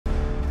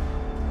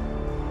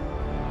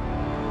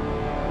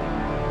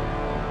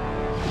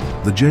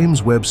The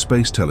James Webb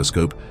Space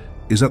Telescope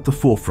is at the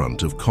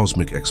forefront of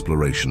cosmic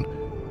exploration,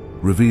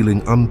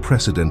 revealing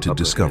unprecedented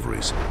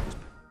discoveries.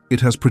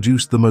 It has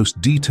produced the most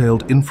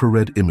detailed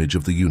infrared image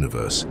of the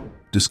universe,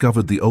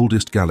 discovered the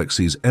oldest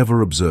galaxies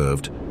ever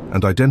observed,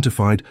 and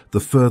identified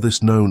the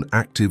furthest known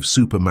active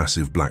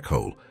supermassive black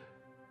hole.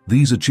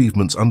 These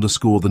achievements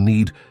underscore the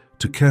need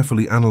to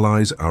carefully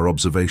analyze our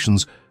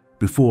observations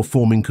before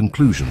forming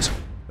conclusions,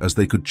 as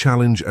they could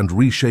challenge and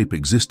reshape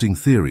existing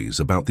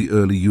theories about the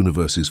early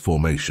universe's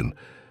formation.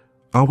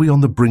 Are we on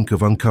the brink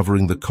of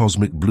uncovering the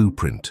cosmic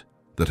blueprint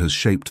that has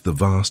shaped the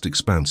vast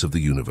expanse of the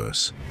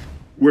universe?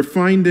 We're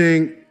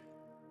finding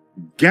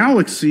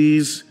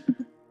galaxies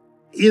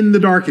in the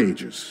dark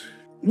ages.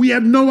 We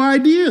had no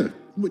idea.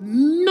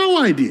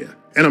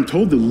 And I'm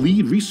told the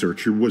lead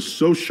researcher was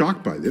so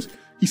shocked by this,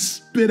 he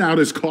spit out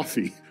his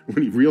coffee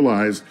when he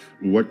realized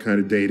what kind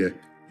of data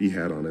he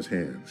had on his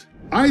hands.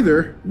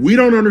 Either we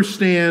don't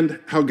understand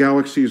how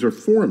galaxies are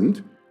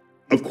formed.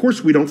 Of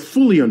course, we don't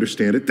fully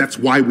understand it. That's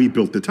why we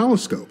built the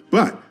telescope.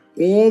 But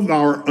all of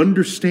our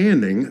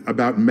understanding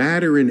about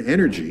matter and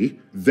energy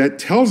that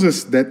tells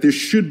us that there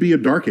should be a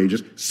dark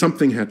ages,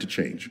 something had to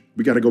change.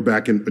 We got to go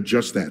back and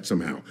adjust that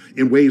somehow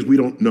in ways we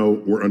don't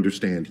know or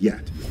understand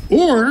yet.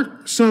 Or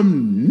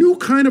some new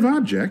kind of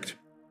object,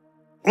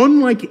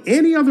 unlike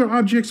any other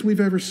objects we've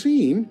ever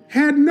seen,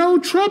 had no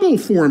trouble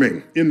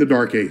forming in the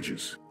dark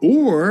ages.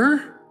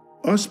 Or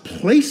us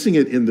placing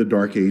it in the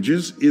dark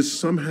ages is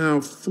somehow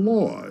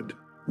flawed.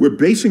 We're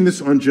basing this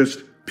on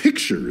just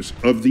pictures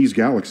of these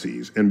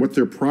galaxies and what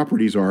their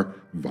properties are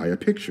via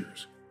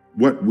pictures.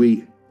 What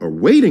we are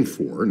waiting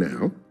for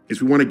now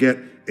is we want to get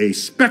a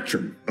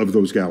spectrum of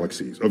those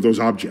galaxies, of those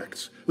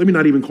objects. Let me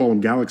not even call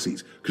them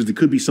galaxies, because they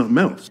could be something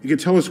else. You can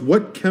tell us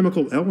what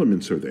chemical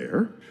elements are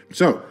there.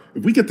 So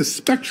if we get the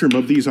spectrum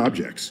of these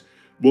objects,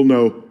 we'll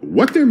know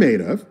what they're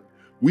made of.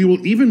 We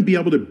will even be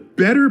able to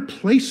better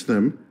place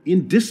them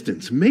in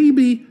distance.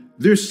 Maybe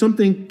there's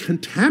something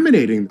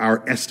contaminating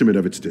our estimate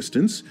of its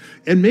distance,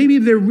 and maybe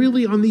they're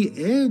really on the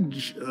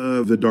edge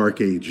of the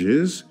dark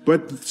ages,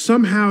 but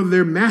somehow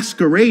they're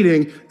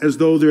masquerading as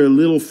though they're a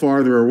little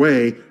farther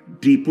away,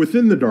 deep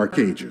within the dark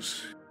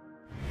ages.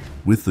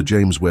 With the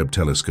James Webb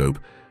Telescope,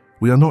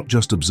 we are not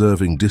just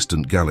observing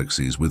distant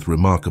galaxies with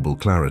remarkable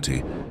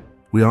clarity.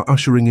 We are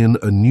ushering in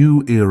a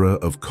new era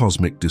of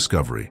cosmic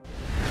discovery.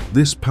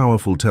 This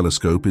powerful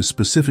telescope is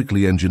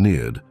specifically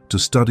engineered to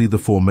study the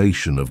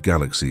formation of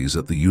galaxies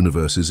at the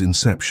universe's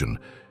inception,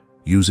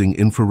 using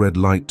infrared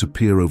light to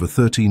peer over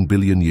 13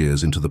 billion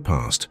years into the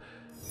past.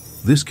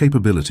 This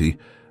capability,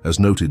 as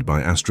noted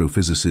by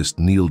astrophysicist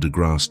Neil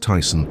deGrasse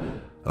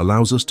Tyson,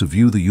 allows us to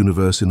view the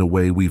universe in a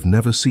way we've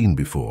never seen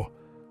before.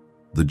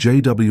 The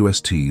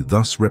JWST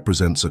thus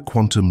represents a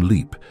quantum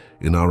leap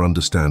in our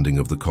understanding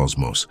of the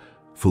cosmos,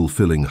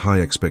 fulfilling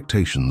high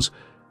expectations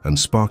and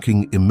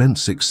sparking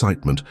immense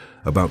excitement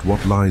about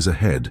what lies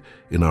ahead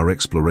in our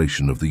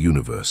exploration of the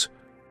universe.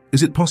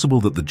 Is it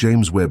possible that the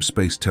James Webb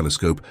Space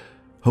Telescope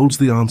holds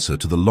the answer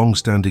to the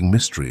long-standing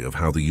mystery of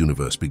how the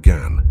universe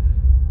began?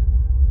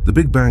 The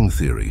Big Bang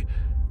Theory,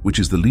 which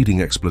is the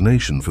leading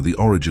explanation for the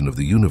origin of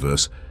the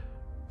universe,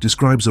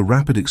 describes a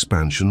rapid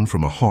expansion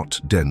from a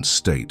hot, dense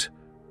state.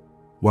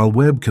 While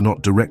Webb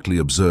cannot directly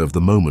observe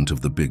the moment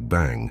of the Big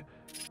Bang,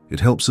 it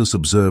helps us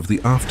observe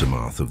the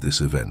aftermath of this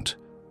event.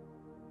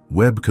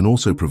 Webb can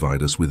also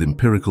provide us with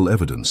empirical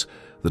evidence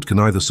that can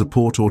either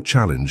support or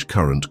challenge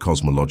current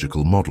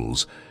cosmological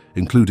models,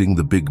 including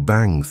the Big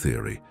Bang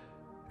Theory.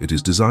 It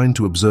is designed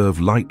to observe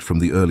light from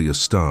the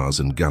earliest stars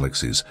and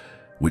galaxies,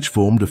 which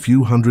formed a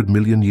few 100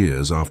 million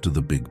years after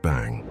the Big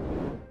Bang.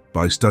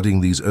 By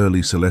studying these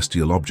early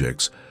celestial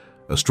objects,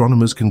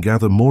 astronomers can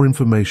gather more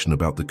information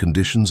about the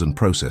conditions and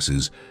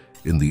processes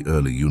in the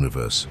early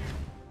universe.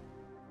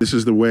 This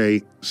is the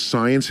way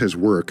science has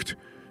worked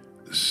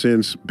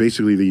since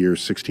basically the year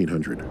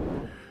 1600,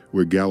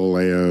 where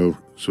Galileo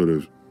sort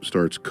of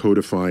starts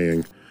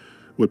codifying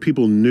what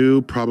people knew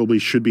probably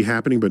should be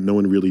happening, but no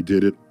one really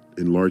did it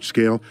in large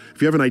scale.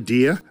 If you have an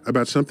idea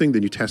about something,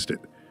 then you test it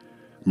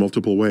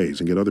multiple ways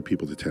and get other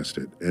people to test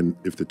it. And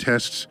if the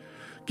tests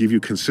give you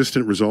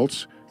consistent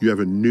results, you have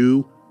a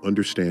new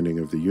understanding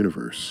of the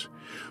universe.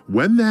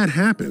 When that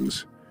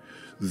happens,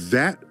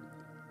 that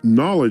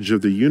knowledge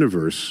of the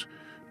universe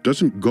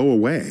doesn't go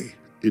away.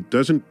 It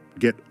doesn't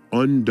get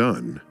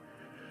undone.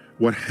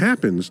 What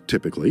happens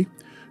typically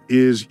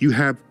is you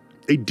have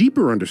a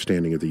deeper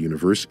understanding of the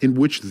universe in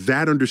which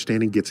that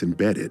understanding gets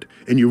embedded.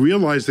 And you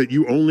realize that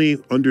you only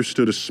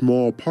understood a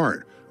small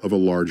part of a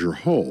larger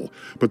whole.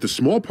 But the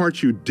small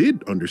parts you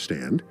did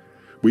understand,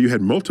 where you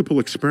had multiple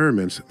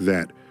experiments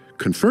that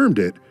confirmed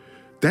it,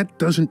 that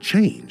doesn't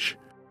change.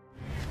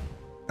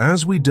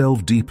 As we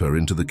delve deeper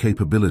into the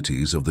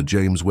capabilities of the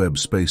James Webb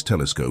Space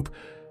Telescope,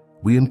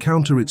 we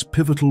encounter its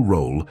pivotal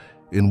role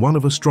in one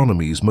of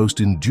astronomy's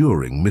most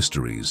enduring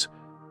mysteries,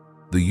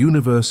 the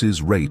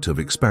universe's rate of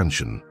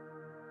expansion.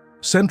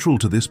 Central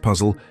to this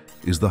puzzle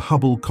is the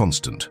Hubble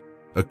constant,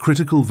 a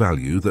critical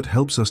value that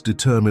helps us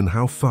determine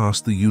how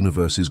fast the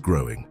universe is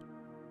growing.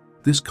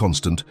 This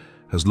constant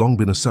has long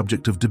been a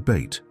subject of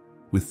debate,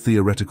 with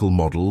theoretical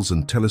models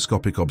and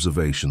telescopic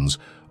observations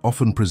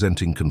often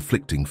presenting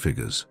conflicting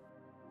figures.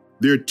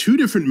 There are two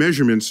different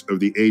measurements of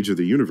the age of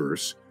the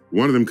universe.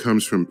 One of them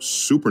comes from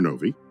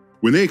supernovae.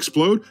 When they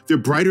explode, they're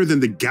brighter than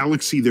the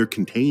galaxy they're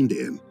contained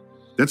in.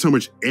 That's how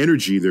much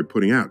energy they're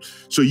putting out.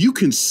 So you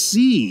can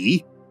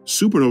see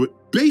supernovae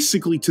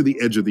basically to the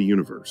edge of the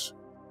universe.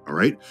 All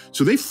right.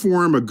 So they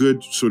form a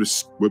good sort of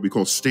what we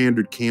call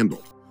standard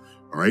candle.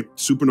 All right.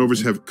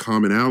 Supernovas have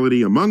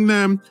commonality among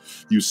them.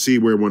 You see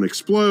where one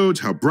explodes.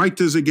 How bright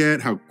does it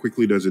get? How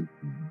quickly does it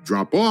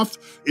drop off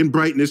in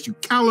brightness? You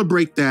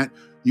calibrate that.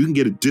 You can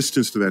get a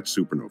distance to that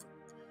supernova.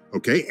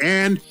 Okay.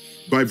 And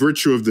by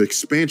virtue of the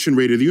expansion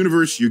rate of the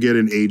universe, you get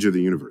an age of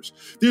the universe.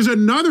 There's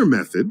another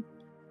method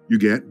you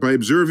get by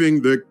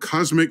observing the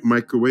cosmic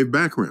microwave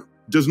background.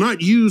 It does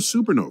not use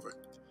supernovae.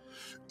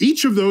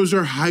 Each of those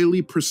are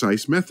highly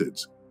precise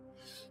methods,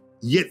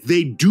 yet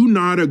they do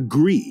not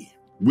agree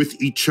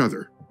with each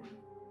other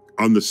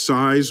on the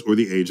size or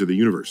the age of the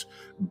universe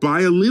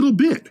by a little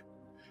bit.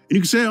 And you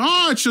can say,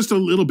 oh, it's just a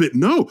little bit.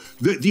 No,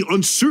 the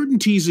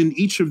uncertainties in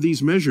each of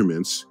these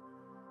measurements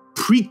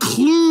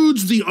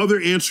precludes the other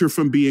answer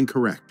from being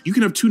correct. You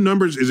can have two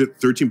numbers. Is it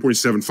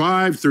 13.75,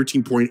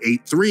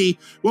 13.83?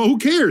 Well, who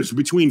cares?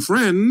 Between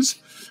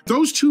friends,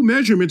 those two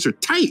measurements are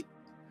tight.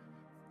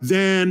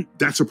 Then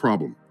that's a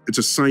problem. It's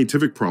a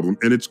scientific problem,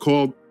 and it's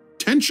called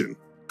tension,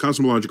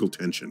 cosmological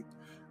tension.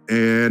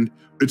 And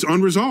it's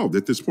unresolved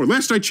at this point.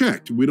 Last I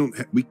checked,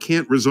 we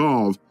can't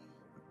resolve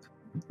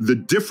the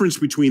difference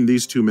between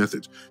these two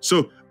methods.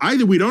 So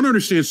either we don't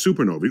understand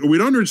supernovae or we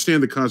don't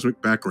understand the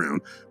cosmic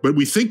background, but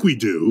we think we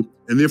do,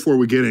 and therefore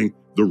we're getting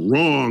the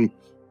wrong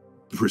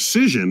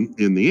precision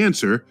in the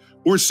answer,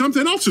 or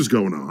something else is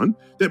going on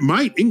that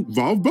might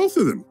involve both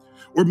of them.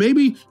 Or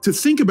maybe to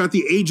think about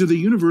the age of the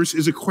universe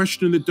is a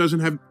question that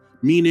doesn't have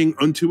meaning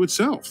unto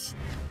itself.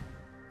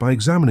 By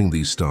examining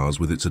these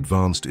stars with its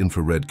advanced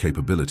infrared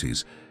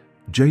capabilities,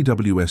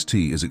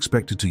 JWST is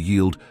expected to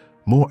yield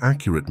more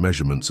accurate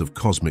measurements of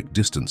cosmic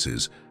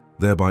distances,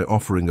 thereby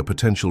offering a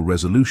potential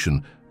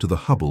resolution to the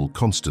Hubble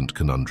constant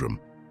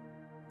conundrum.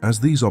 As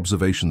these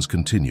observations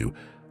continue,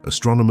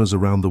 astronomers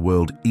around the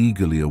world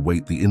eagerly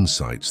await the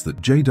insights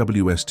that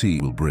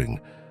JWST will bring,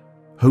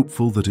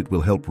 hopeful that it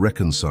will help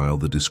reconcile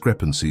the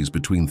discrepancies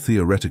between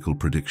theoretical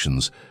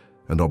predictions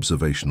and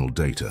observational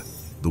data.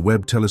 The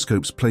Webb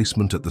telescope's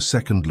placement at the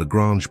second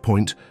Lagrange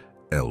point,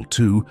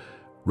 L2,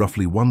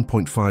 roughly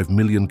 1.5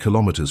 million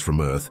kilometers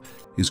from Earth,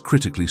 is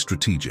critically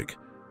strategic.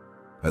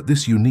 At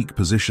this unique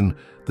position,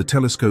 the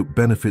telescope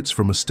benefits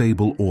from a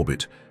stable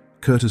orbit,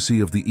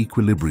 courtesy of the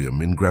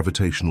equilibrium in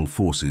gravitational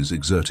forces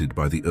exerted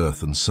by the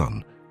Earth and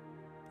Sun.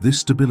 This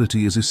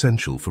stability is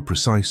essential for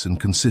precise and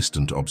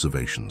consistent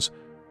observations.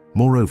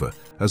 Moreover,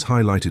 as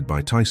highlighted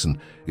by Tyson,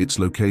 its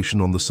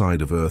location on the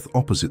side of Earth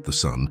opposite the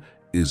Sun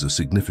is a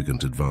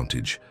significant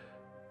advantage.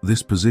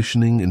 This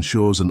positioning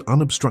ensures an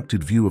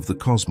unobstructed view of the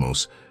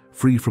cosmos,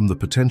 free from the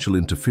potential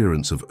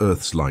interference of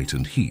Earth's light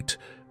and heat,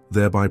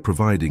 thereby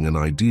providing an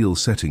ideal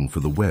setting for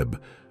the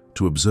Webb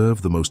to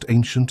observe the most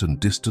ancient and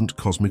distant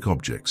cosmic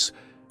objects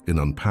in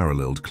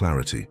unparalleled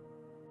clarity.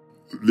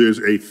 There's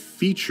a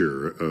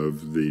feature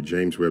of the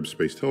James Webb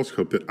Space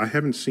Telescope that I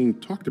haven't seen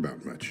talked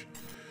about much.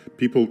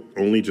 People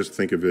only just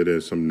think of it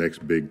as some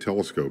next big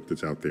telescope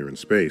that's out there in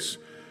space,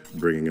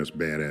 bringing us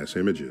badass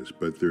images.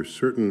 But there's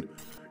certain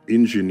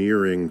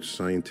engineering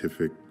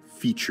scientific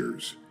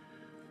features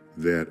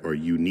that are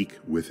unique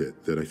with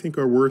it that I think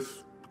are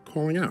worth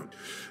calling out.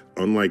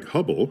 Unlike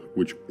Hubble,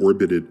 which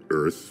orbited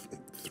Earth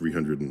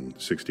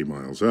 360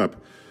 miles up,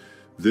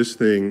 this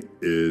thing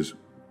is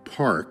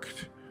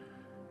parked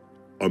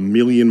 1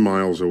 million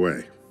miles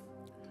away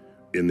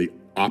in the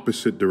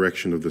opposite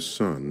direction of the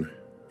sun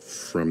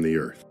from the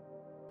Earth.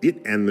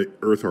 It and the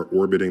Earth are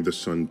orbiting the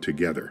sun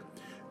together.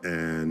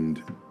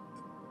 And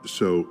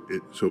so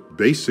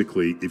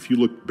basically, if you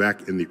look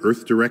back in the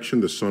Earth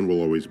direction, the sun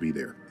will always be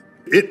there.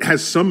 It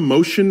has some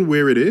motion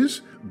where it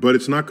is, but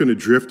it's not going to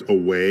drift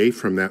away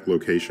from that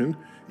location,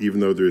 even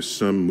though there's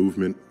some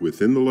movement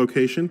within the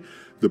location.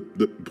 The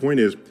point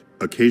is,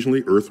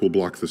 occasionally Earth will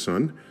block the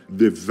sun.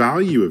 The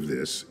value of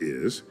this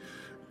is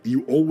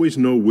you always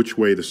know which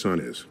way the sun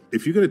is.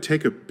 If you're going to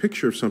take a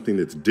picture of something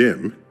that's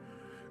dim,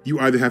 you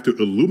either have to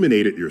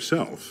illuminate it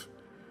yourself,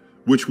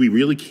 which we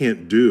really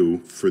can't do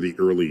for the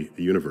early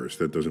universe.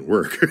 That doesn't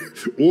work.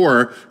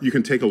 Or you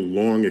can take a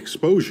long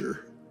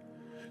exposure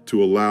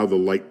to allow the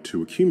light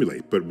to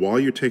accumulate. But while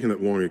you're taking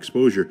that long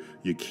exposure,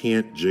 you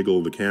can't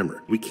jiggle the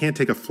camera. We can't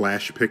take a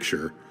flash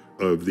picture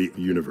of the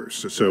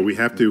universe. So we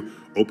have to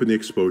open the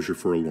exposure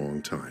for a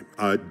long time.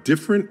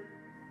 Different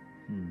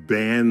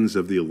bands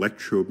of the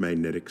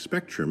electromagnetic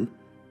spectrum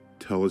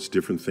tell us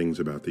different things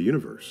about the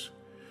universe.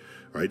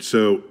 Right?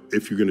 So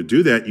if you're going to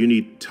do that, you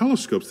need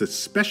telescopes that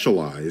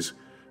specialize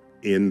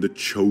in the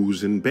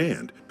chosen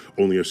band.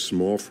 Only a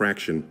small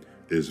fraction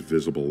is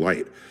visible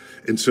light.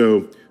 And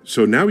so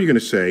now you're going to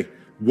say,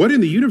 what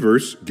in the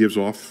universe gives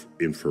off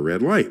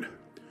infrared light?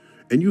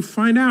 And you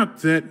find out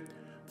that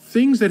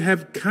things that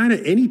have kind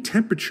of any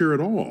temperature at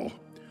all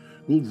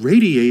will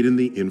radiate in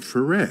the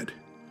infrared.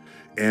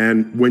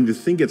 And when the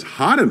thing gets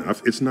hot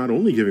enough, it's not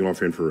only giving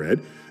off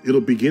infrared,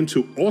 it'll begin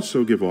to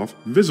also give off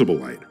visible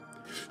light.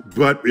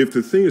 But if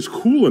the thing is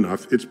cool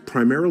enough, it's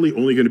primarily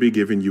only going to be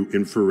giving you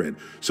infrared.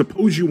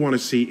 Suppose you want to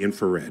see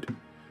infrared.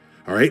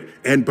 All right?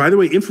 And by the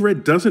way,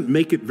 infrared doesn't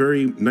make it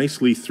very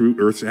nicely through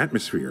Earth's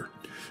atmosphere.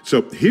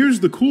 So here's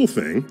the cool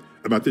thing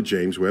about the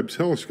James Webb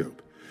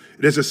Telescope.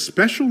 It has a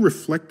special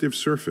reflective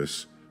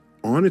surface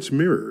on its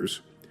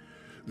mirrors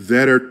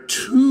that are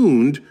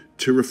tuned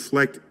to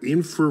reflect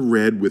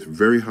infrared with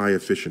very high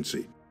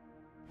efficiency.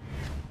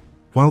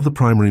 While the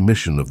primary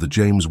mission of the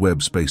James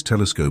Webb Space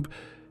Telescope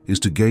is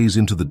to gaze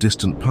into the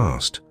distant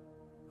past,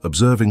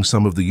 observing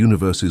some of the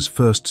universe's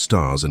first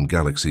stars and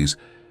galaxies,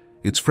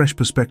 its fresh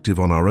perspective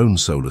on our own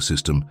solar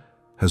system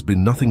has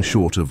been nothing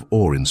short of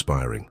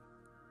awe-inspiring.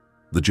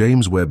 The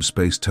James Webb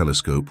Space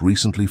Telescope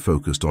recently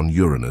focused on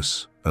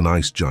Uranus, an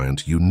ice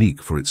giant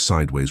unique for its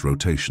sideways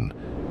rotation.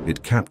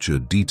 It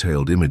captured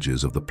detailed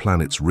images of the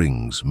planet's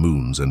rings,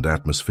 moons, and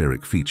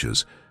atmospheric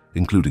features,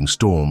 including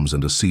storms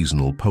and a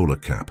seasonal polar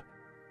cap.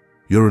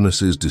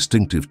 Uranus's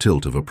distinctive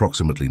tilt of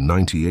approximately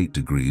 98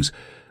 degrees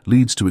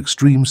leads to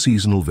extreme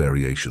seasonal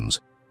variations,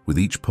 with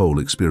each pole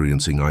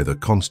experiencing either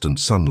constant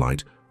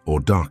sunlight or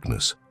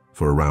darkness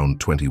for around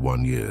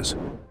 21 years.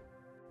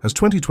 As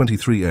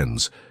 2023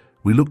 ends,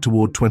 we look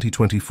toward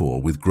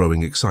 2024 with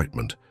growing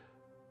excitement.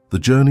 The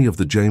journey of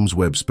the James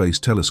Webb Space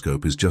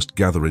Telescope is just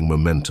gathering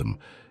momentum,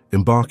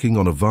 embarking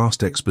on a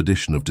vast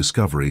expedition of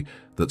discovery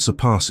that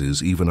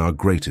surpasses even our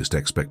greatest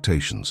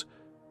expectations.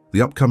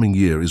 The upcoming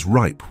year is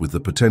ripe with the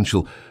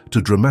potential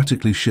to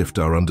dramatically shift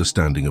our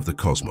understanding of the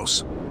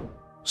cosmos,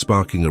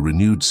 sparking a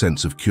renewed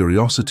sense of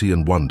curiosity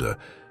and wonder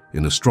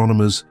in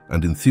astronomers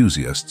and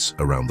enthusiasts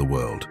around the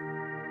world.